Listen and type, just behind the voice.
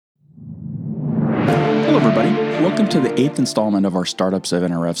Welcome to the 8th installment of our Startups of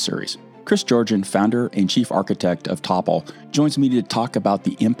NRF series. Chris Georgian, founder and chief architect of Topple, joins me to talk about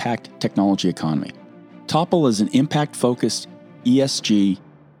the impact technology economy. Topple is an impact-focused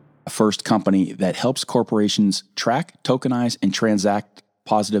ESG-first company that helps corporations track, tokenize, and transact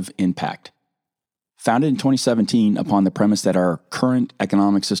positive impact. Founded in 2017 upon the premise that our current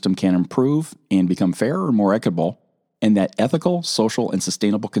economic system can improve and become fairer, more equitable, and that ethical, social, and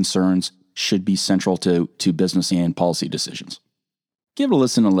sustainable concerns should be central to business and policy decisions. Give it a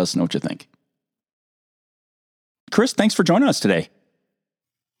listen and let us know what you think. Chris, thanks for joining us today.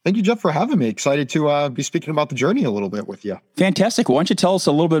 Thank you, Jeff, for having me. Excited to be speaking about the journey a little bit with you. Fantastic. Why don't you tell us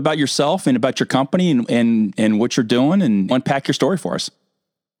a little bit about yourself and about your company and what you're doing and unpack your story for us?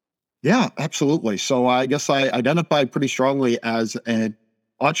 Yeah, absolutely. So I guess I identify pretty strongly as an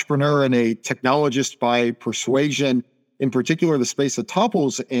entrepreneur and a technologist by persuasion. In particular, the space that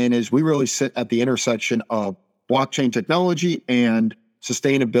Topple's in is we really sit at the intersection of blockchain technology and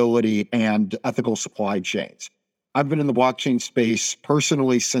sustainability and ethical supply chains. I've been in the blockchain space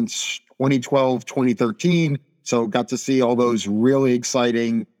personally since 2012, 2013. So got to see all those really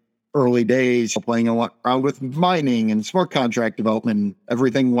exciting early days, playing around with mining and smart contract development,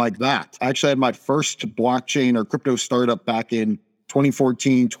 everything like that. I actually had my first blockchain or crypto startup back in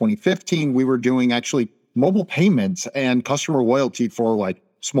 2014, 2015. We were doing actually mobile payments and customer loyalty for like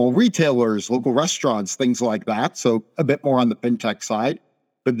small retailers, local restaurants, things like that. So a bit more on the fintech side.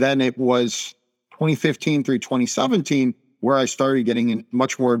 But then it was 2015 through 2017 where I started getting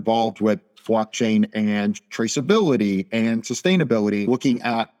much more involved with blockchain and traceability and sustainability, looking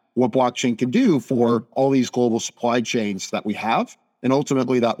at what blockchain can do for all these global supply chains that we have. And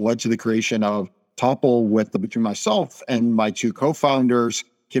ultimately that led to the creation of Topple between myself and my two co-founders,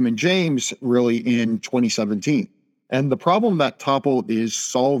 Kim and James, really in 2017. And the problem that Topple is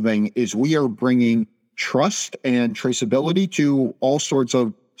solving is we are bringing trust and traceability to all sorts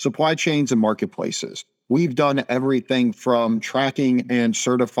of supply chains and marketplaces. We've done everything from tracking and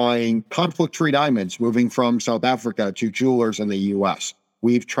certifying conflict-free diamonds, moving from South Africa to jewelers in the US.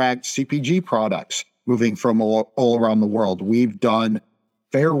 We've tracked CPG products, moving from all around the world. We've done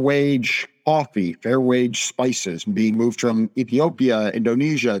fair wage coffee, fair wage spices being moved from Ethiopia,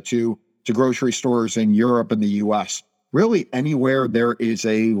 Indonesia to grocery stores in Europe and the US. Really anywhere there is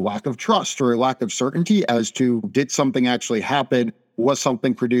a lack of trust or a lack of certainty as to did something actually happen? Was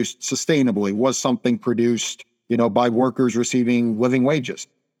something produced sustainably? Was something produced, by workers receiving living wages?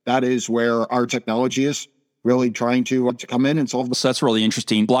 That is where our technology is really trying to come in and solve this. So that's really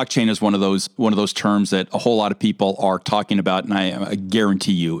interesting. Blockchain is one of those terms that a whole lot of people are talking about, and I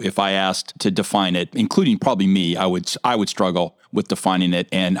guarantee you, if I asked to define it, including probably me, I would struggle with defining it,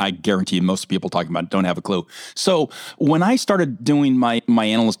 and I guarantee you most people talking about it don't have a clue. So when I started doing my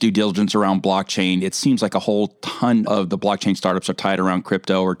analyst due diligence around blockchain, it seems like a whole ton of the blockchain startups are tied around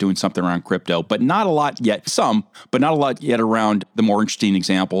crypto or doing something around crypto, but not a lot yet. Some, but not a lot yet around the more interesting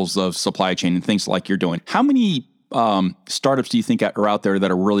examples of supply chain and things like you're doing. How many startups do you think are out there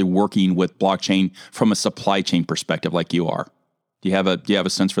that are really working with blockchain from a supply chain perspective like you are? Do you have a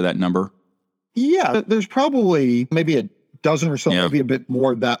sense for that number? Yeah, there's probably maybe a dozen or so, maybe a bit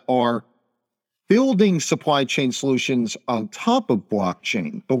more, that are building supply chain solutions on top of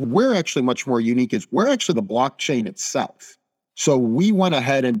blockchain. But we're actually much more unique is we're actually the blockchain itself. So we went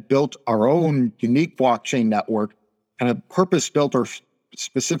ahead and built our own unique blockchain network, kind of purpose-built or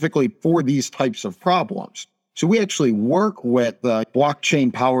specifically for these types of problems. So we actually work with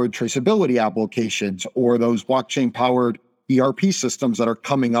blockchain-powered traceability applications or those blockchain-powered ERP systems that are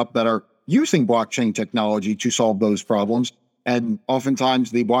coming up that are using blockchain technology to solve those problems. And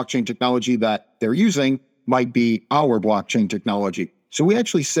oftentimes the blockchain technology that they're using might be our blockchain technology. So we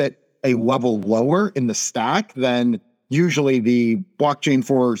actually sit a level lower in the stack than usually the blockchain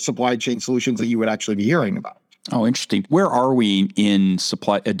for supply chain solutions that you would actually be hearing about. Oh, interesting. Where are we in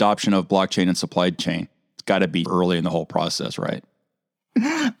adoption of blockchain and supply chain? It's got to be early in the whole process, right?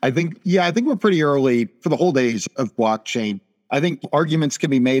 I think we're pretty early for the whole days of blockchain. I think arguments can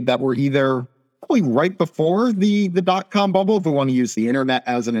be made that we're either probably right before the dot-com bubble, if we want to use the internet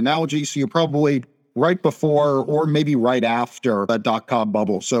as an analogy. So you're probably right before or maybe right after that dot-com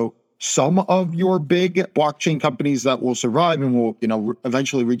bubble. So some of your big blockchain companies that will survive and will,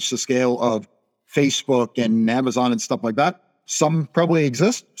 eventually reach the scale of Facebook and Amazon and stuff like that, some probably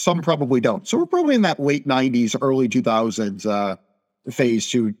exist, some probably don't. So we're probably in that late 90s, early 2000s phase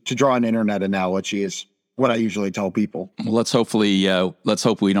to draw an internet analogy is what I usually tell people. Well, let's hope we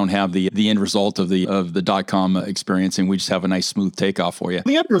don't have the end result of the dot-com experience, and we just have a nice smooth takeoff for you.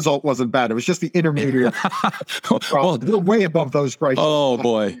 The end result wasn't bad. It was just the intermediate. Well, way above those prices. Oh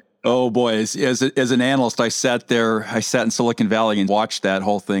boy. Oh boy, as an analyst, I sat in Silicon Valley and watched that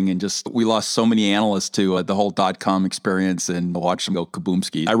whole thing, and we lost so many analysts to the whole .com experience and watched them go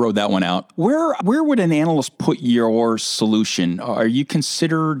kaboomski. I rode that one out. Where would an analyst put your solution? Are you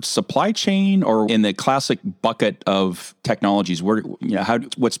considered supply chain or in the classic bucket of technologies?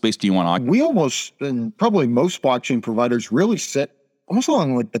 What space do you want to occupy? We almost, and probably most blockchain providers really sit almost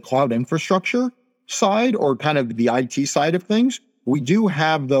along like the cloud infrastructure side or kind of the IT side of things. We do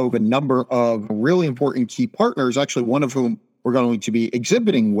have, though, a number of really important key partners, actually one of whom we're going to be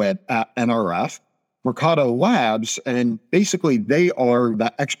exhibiting with at NRF, Mercado Labs. And basically, they are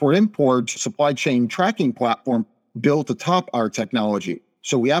the export-import supply chain tracking platform built atop our technology.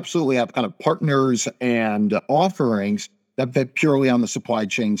 So we absolutely have kind of partners and offerings that fit purely on the supply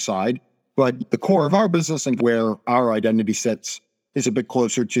chain side. But the core of our business and where our identity sits is a bit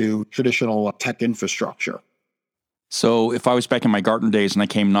closer to traditional tech infrastructure. So if I was back in my Gartner days and I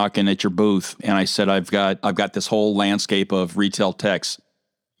came knocking at your booth and I said, I've got this whole landscape of retail techs,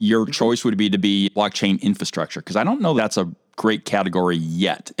 your choice would be to be blockchain infrastructure. Because I don't know that's a great category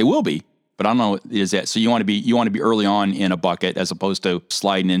yet. It will be, but I don't know is it. So you want to be early on in a bucket as opposed to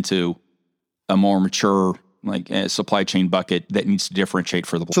sliding into a more mature like a supply chain bucket that needs to differentiate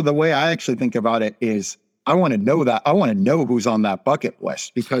for the. So the way I actually think about it is I want to know who's on that bucket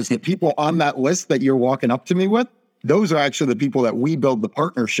list, because the people on that list that you're walking up to me with, those are actually the people that we build the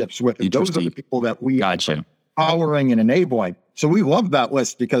partnerships with. And those are the people that we are powering and enabling. So we love that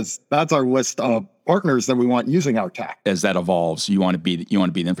list because that's our list of partners that we want using our tech. As that evolves, you want to be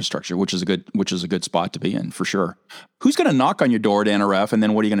the infrastructure, which is a good spot to be in for sure. Who's going to knock on your door at NRF, and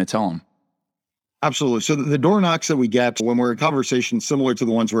then what are you going to tell them? Absolutely. So the door knocks that we get when we're in conversations similar to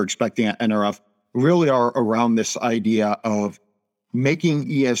the ones we're expecting at NRF really are around this idea of making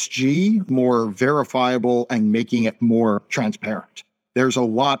ESG more verifiable and making it more transparent. There's a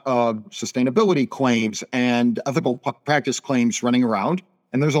lot of sustainability claims and ethical practice claims running around.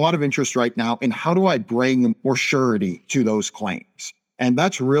 And there's a lot of interest right now in how do I bring more surety to those claims? And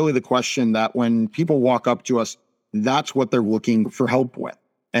that's really the question that when people walk up to us, that's what they're looking for help with.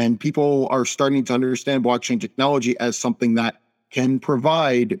 And people are starting to understand blockchain technology as something that can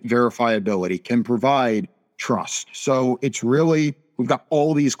provide verifiability, can provide trust. So it's really, we've got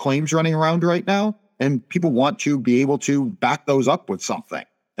all these claims running around right now, and people want to be able to back those up with something.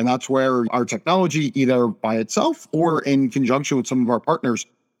 And that's where our technology, either by itself or in conjunction with some of our partners,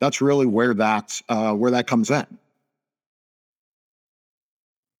 that's really where that comes in.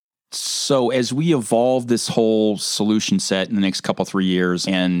 So as we evolve this whole solution set in the next couple, 3 years,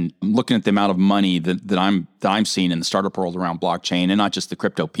 and looking at the amount of money that I'm seeing in the startup world around blockchain, and not just the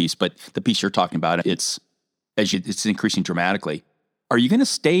crypto piece, but the piece you're talking about, it's increasing dramatically. Are you going to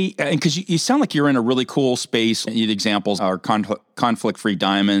stay? Because you sound like you're in a really cool space. The examples are conflict-free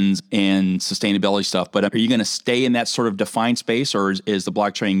diamonds and sustainability stuff. But are you going to stay in that sort of defined space, or as the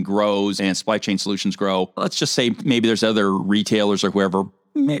blockchain grows and supply chain solutions grow, let's just say maybe there's other retailers or whoever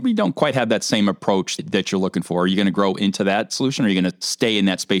maybe don't quite have that same approach that you're looking for. Are you going to grow into that solution, or are you going to stay in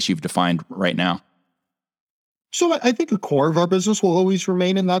that space you've defined right now? So I think the core of our business will always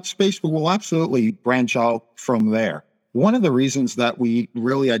remain in that space, but we'll absolutely branch out from there. One of the reasons that we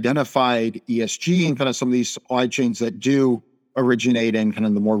really identified ESG and kind of some of these supply chains that do originate in kind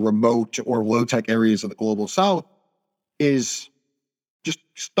of the more remote or low-tech areas of the global south is just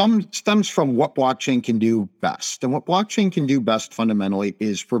stems from what blockchain can do best. And what blockchain can do best fundamentally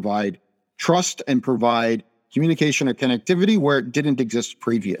is provide trust and provide communication or connectivity where it didn't exist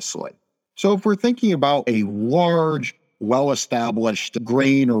previously. So if we're thinking about a large, well-established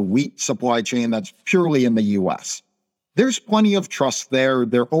grain or wheat supply chain that's purely in the US, there's plenty of trust there.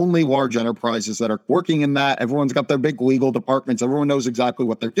 They're only large enterprises that are working in that. Everyone's got their big legal departments. Everyone knows exactly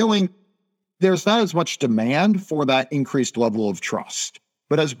what they're doing. There's not as much demand for that increased level of trust.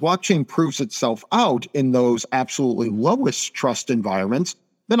 But as blockchain proves itself out in those absolutely lowest trust environments,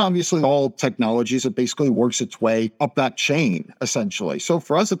 then obviously all technologies, it basically works its way up that chain, essentially. So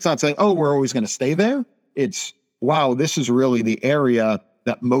for us, it's not saying, oh, we're always going to stay there. It's, wow, this is really the area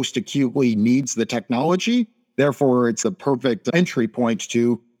that most acutely needs the technology. Therefore, it's the perfect entry point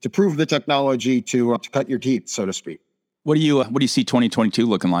to prove the technology, to cut your teeth, so to speak. What do you see 2022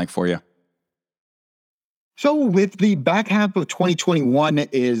 looking like for you? So with the back half of 2021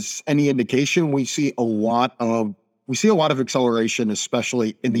 is any indication, we see a lot of acceleration,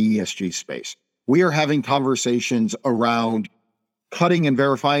 especially in the ESG space. We are having conversations around cutting and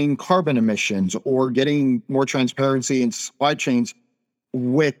verifying carbon emissions or getting more transparency in supply chains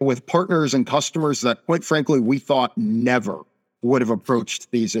with partners and customers that, quite frankly, we thought never would have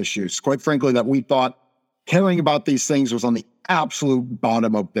approached these issues. Quite frankly, that we thought caring about these things was on the absolute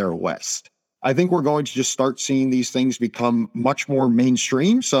bottom of their list. I think we're going to just start seeing these things become much more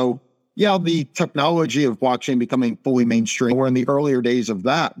mainstream. So, yeah, the technology of blockchain becoming fully mainstream, we're in the earlier days of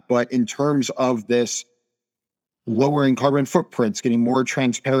that. But in terms of this lowering carbon footprints, getting more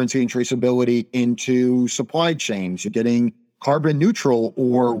transparency and traceability into supply chains, getting carbon neutral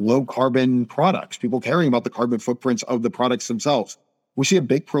or low carbon products, people caring about the carbon footprints of the products themselves. We see a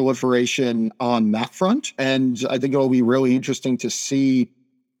big proliferation on that front. And I think it'll be really interesting to see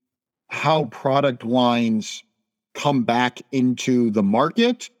how product lines come back into the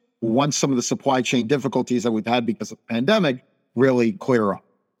market once some of the supply chain difficulties that we've had because of the pandemic really clear up.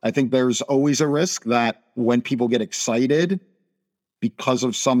 I think there's always a risk that when people get excited because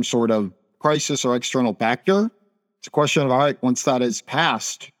of some sort of crisis or external factor, it's a question of, all right, once that is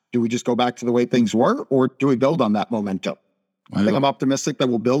passed, do we just go back to the way things were, or do we build on that momentum? I think I'm optimistic that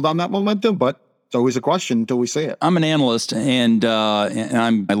we'll build on that momentum, but it's always a question until we see it. I'm an analyst, and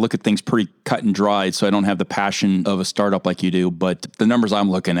I look at things pretty cut and dried, so I don't have the passion of a startup like you do. But the numbers I'm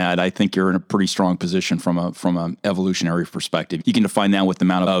looking at, I think you're in a pretty strong position from an evolutionary perspective. You can define that with the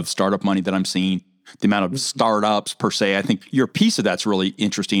amount of startup money that I'm seeing, the amount of startups per se. I think your piece of that's really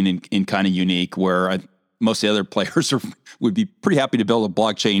interesting and kind of unique, where most of the other players would be pretty happy to build a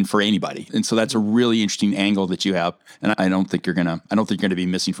blockchain for anybody. And so that's a really interesting angle that you have. And I don't think you're going to be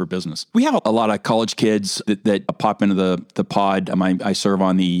missing for business. We have a lot of college kids that pop into the pod. I serve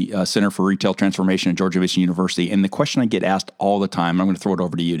on the Center for Retail Transformation at George Mason University. And the question I get asked all the time, I'm going to throw it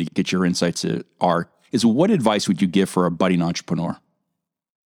over to you to get your insights is what advice would you give for a budding entrepreneur?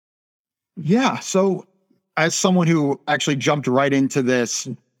 Yeah. So as someone who actually jumped right into this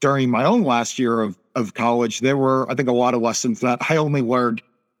during my own last year of college, there were, I think, a lot of lessons that I only learned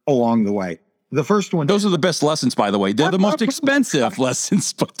along the way. The first one... Those are the best lessons, by the way. They're the most expensive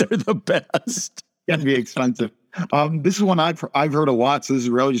lessons, but they're the best. Can be expensive. This is one I've heard a lot, so this is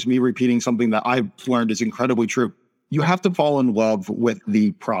really just me repeating something that I've learned is incredibly true. You have to fall in love with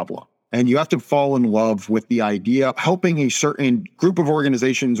the problem. And you have to fall in love with the idea of helping a certain group of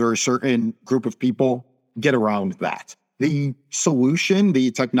organizations or a certain group of people get around that. The solution,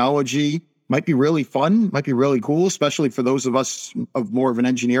 the technology might be really fun, might be really cool, especially for those of us of more of an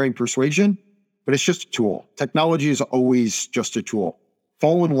engineering persuasion, but it's just a tool. Technology is always just a tool.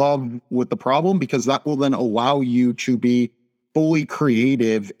 Fall in love with the problem, because that will then allow you to be fully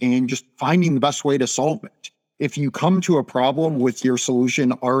creative in just finding the best way to solve it. If you come to a problem with your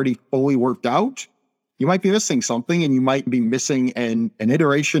solution already fully worked out, you might be missing something, and you might be missing an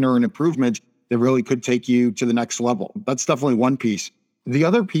iteration or an improvement that really could take you to the next level. That's definitely one piece. The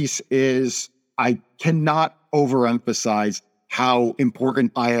other piece is I cannot overemphasize how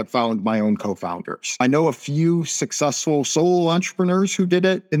important I have found my own co-founders. I know a few successful solo entrepreneurs who did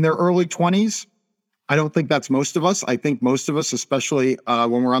it in their early 20s. I don't think that's most of us. I think most of us, especially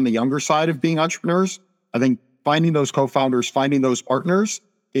when we're on the younger side of being entrepreneurs, I think finding those co-founders, finding those partners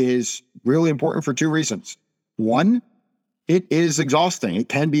is really important for two reasons. One, it is exhausting. It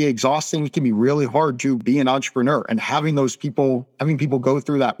can be exhausting. It can be really hard to be an entrepreneur, and having people go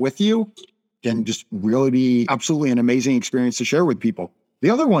through that with you can just really be absolutely an amazing experience to share with people. The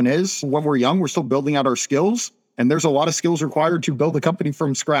other one is when we're young, we're still building out our skills, and there's a lot of skills required to build a company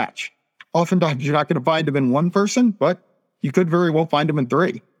from scratch. Oftentimes you're not going to find them in one person, but you could very well find them in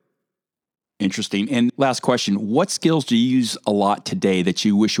three. Interesting. And last question, what skills do you use a lot today that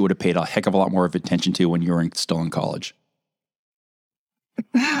you wish you would have paid a heck of a lot more of attention to when you were still in college?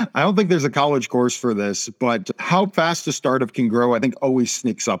 I don't think there's a college course for this, but how fast a startup can grow, I think, always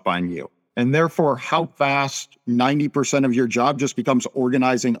sneaks up on you. And therefore, how fast 90% of your job just becomes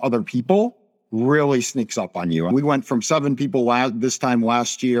organizing other people really sneaks up on you. We went from 7 people this time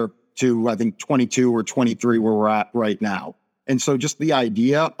last year to, I think, 22 or 23 where we're at right now. And so just the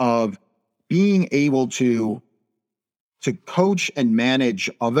idea of being able to coach and manage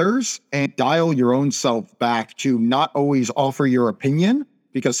others and dial your own self back to not always offer your opinion,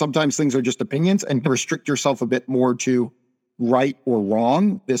 because sometimes things are just opinions, and restrict yourself a bit more to right or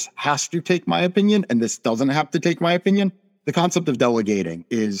wrong. This has to take my opinion, and this doesn't have to take my opinion. The concept of delegating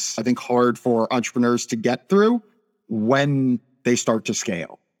is, I think, hard for entrepreneurs to get through when they start to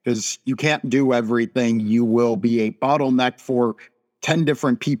scale, because you can't do everything. You will be a bottleneck for 10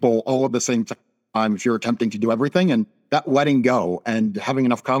 different people all at the same time if you're attempting to do everything. And that letting go and having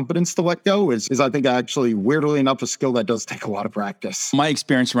enough confidence to let go is I think, actually, weirdly enough, a skill that does take a lot of practice. My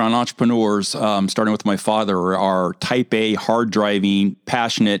experience around entrepreneurs, starting with my father, are type A, hard driving,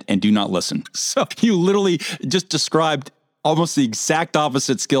 passionate, and do not listen. So you literally just described almost the exact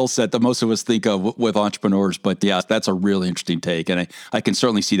opposite skill set that most of us think of with entrepreneurs. But yeah, that's a really interesting take. And I can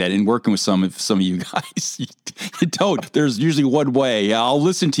certainly see that in working with some of you guys. You don't. There's usually one way. I'll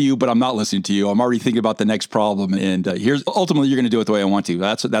listen to you, but I'm not listening to you. I'm already thinking about the next problem. And here's ultimately you're going to do it the way I want to.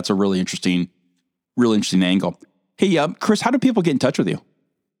 That's a really interesting angle. Hey, Chris, how do people get in touch with you?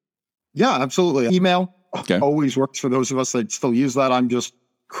 Yeah, absolutely. Email Okay. always works for those of us that still use that. I'm just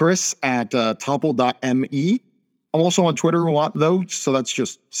Chris at topple.me. I'm also on Twitter a lot, though. So that's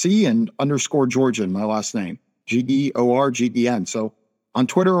just C and _Georgian, my last name, GEORGEN. So on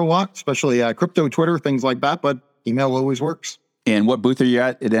Twitter a lot, especially crypto Twitter, things like that. But email always works. And what booth are you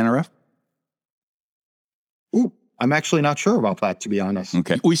at NRF? Ooh, I'm actually not sure about that, to be honest.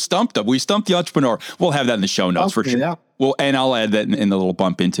 Okay. We stumped him. We stumped the entrepreneur. We'll have that in the show notes for sure. Yeah. Well, and I'll add that in the little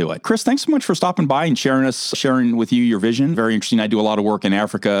bump into it. Chris, thanks so much for stopping by and sharing with you your vision. Very interesting. I do a lot of work in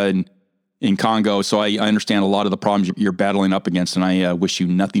Africa and in Congo, so I understand a lot of the problems you're battling up against, and I wish you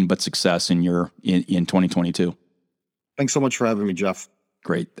nothing but success in 2022. Thanks so much for having me, Jeff.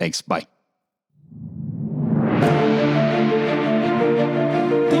 Great. Thanks. Bye.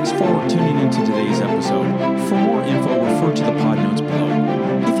 Thanks for tuning into today's episode. For more info, refer to the pod notes below.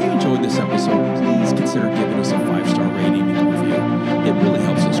 If you enjoyed this episode, please consider giving us a 5-star rating and review. It really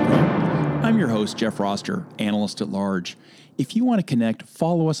helps us grow. I'm your host, Jeff Roster, analyst at large. If you want to connect,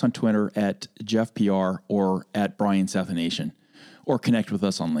 follow us on Twitter at JeffPR or at Brian Sathanation, or connect with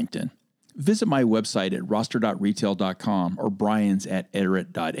us on LinkedIn. Visit my website at roster.retail.com or Brian's at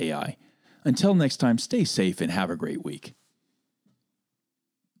iterate.ai. Until next time, stay safe and have a great week.